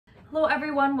Hello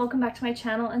everyone, welcome back to my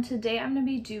channel, and today I'm going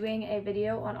to be doing a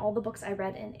video on all the books I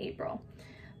read in April.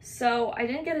 So I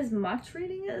didn't get as much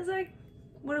reading as I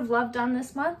would have loved done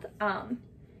this month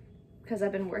because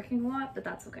I've been working a lot, but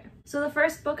that's okay. So the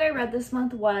first book I read this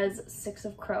month was Six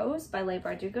of Crows by Leigh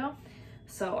Bardugo.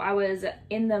 So I was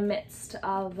in the midst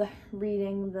of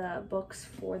reading the books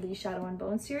for the Shadow and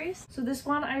Bone series. So this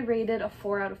one I rated a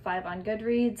 4 out of 5 on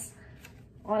Goodreads.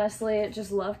 Honestly,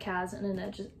 just love Kaz and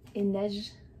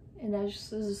Inej's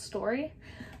story.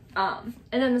 And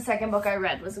then the second book I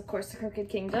read was, of course, The Crooked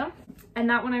Kingdom. And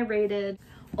that one I rated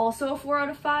also a 4 out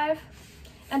of 5.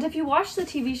 And if you watch the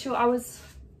TV show, I was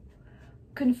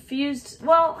confused.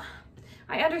 Well,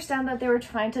 I understand that they were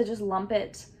trying to just lump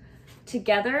it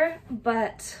together,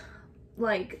 but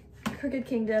like Crooked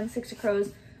Kingdom, Six of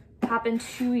Crows happened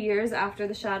 2 years after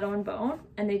The Shadow and Bone,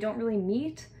 and they don't really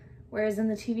meet. Whereas in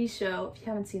the TV show, if you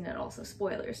haven't seen it, also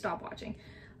spoilers, stop watching.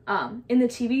 In the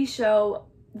TV show,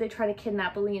 they try to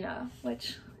kidnap Alina,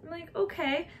 which I'm like,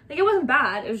 okay. Like, it wasn't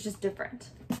bad, it was just different.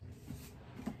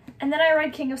 And then I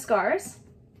read King of Scars,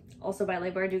 also by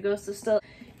Leigh Bardugo, so still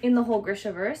in the whole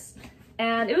Grishaverse.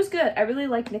 And it was good. I really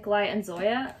like Nikolai and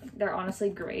Zoya. They're honestly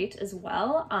great as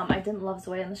well. I didn't love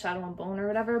Zoya in The Shadow and Bone or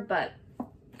whatever, but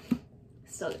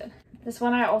still good. This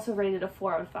one I also rated a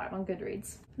 4 out of 5 on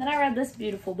Goodreads. Then I read this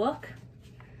beautiful book,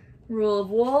 Rule of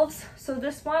Wolves. So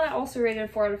this one I also rated a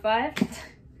 4 out of 5.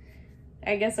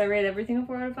 I guess I rate everything a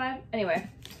 4 out of 5. Anyway,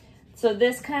 so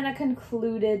this kind of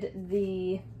concluded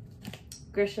the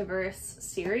Grishaverse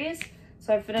series.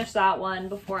 So I finished that one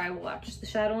before I watched The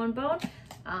Shadow and Bone.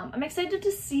 I'm excited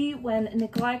to see when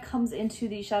Nikolai comes into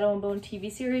the Shadow and Bone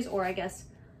TV series, or I guess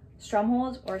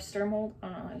Stromhold or Sturmhold, I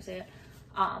don't know how to say it.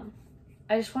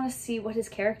 I just want to see what his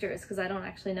character is because I don't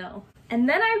actually know. And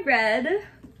then I read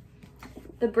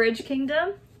The Bridge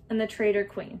Kingdom and The Traitor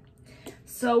Queen.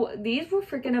 So these were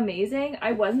freaking amazing.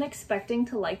 I wasn't expecting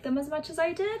to like them as much as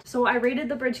I did. So I rated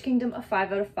The Bridge Kingdom a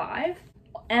 5 out of 5.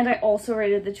 And I also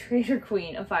rated The Traitor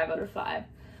Queen a 5 out of 5.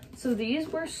 So these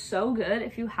were so good.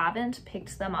 If you haven't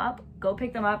picked them up, go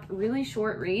pick them up. Really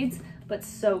short reads, but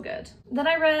so good. Then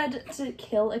I read To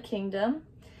Kill a Kingdom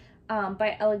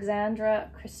by Alexandra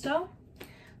Christo.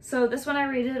 So this one I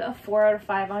rated a 4 out of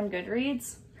 5 on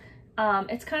Goodreads.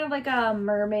 It's kind of like a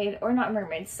mermaid, or not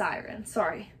mermaid, siren,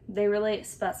 sorry. They really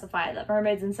specify that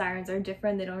mermaids and sirens are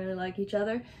different. They don't really like each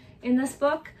other in this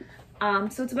book.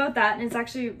 So it's about that, and it's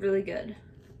actually really good.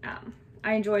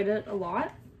 I enjoyed it a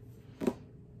lot.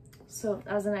 So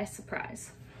that was a nice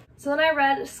surprise. So then I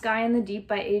read Sky in the Deep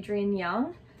by Adrienne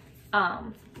Young.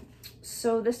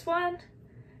 So this one,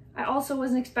 I also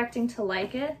wasn't expecting to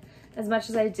like it as much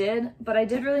as I did, but I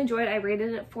did really enjoy it. I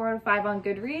rated it 4 out of 5 on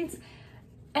Goodreads.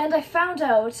 And I found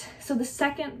out, so the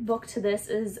second book to this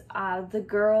is The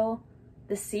Girl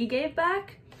the Sea Gave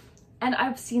Back. And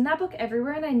I've seen that book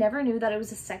everywhere, and I never knew that it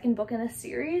was a second book in a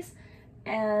series.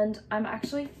 And I'm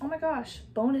actually, oh my gosh,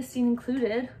 bonus scene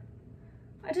included.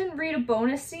 I didn't read a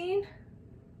bonus scene.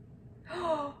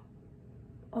 Oh,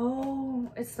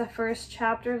 it's the first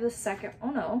chapter of the second, oh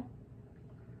no.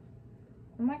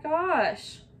 Oh my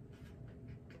gosh.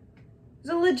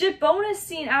 There's a legit bonus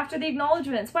scene after the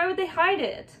acknowledgements. Why would they hide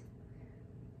it?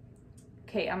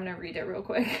 Okay, I'm gonna read it real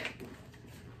quick.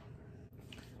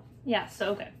 Yeah,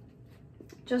 so okay.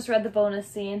 Just read the bonus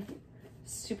scene.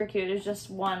 Super cute. There's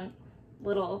just one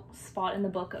little spot in the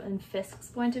book in Fisk's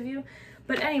point of view.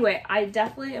 But anyway, I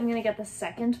definitely am gonna get the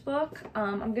second book.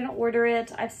 I'm gonna order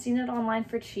it. I've seen it online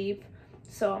for cheap,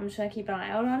 so I'm just gonna keep an eye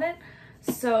out on it.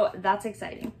 So that's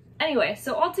exciting. Anyway,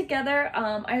 so altogether,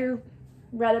 I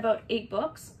read about 8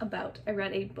 books. I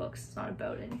read 8 books. It's not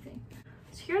about anything.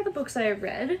 So here are the books I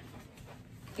read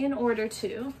in order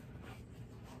to.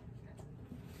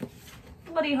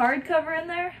 Bloody hardcover in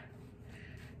there.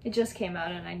 It just came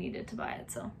out and I needed to buy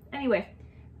it. So anyway,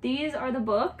 these are the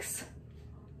books.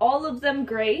 All of them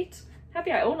great.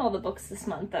 Happy I own all the books this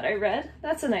month that I read.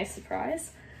 That's a nice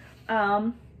surprise.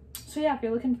 So yeah, if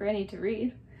you're looking for any to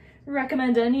read,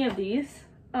 recommend any of these.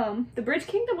 The Bridge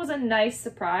Kingdom was a nice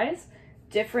surprise.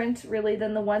 Different really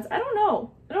than the ones, I don't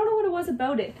know what it was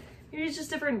about it. Maybe it's just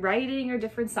different writing or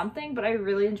different something, but I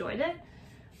really enjoyed it.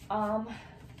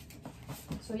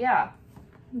 So yeah,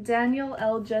 Danielle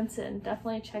L. Jensen,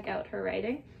 definitely check out her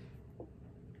writing.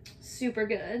 Super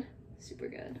good, super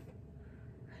good.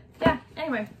 Yeah,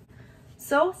 anyway,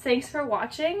 so thanks for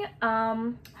watching.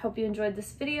 Hope you enjoyed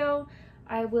this video.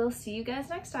 I will see you guys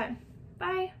next time.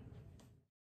 Bye.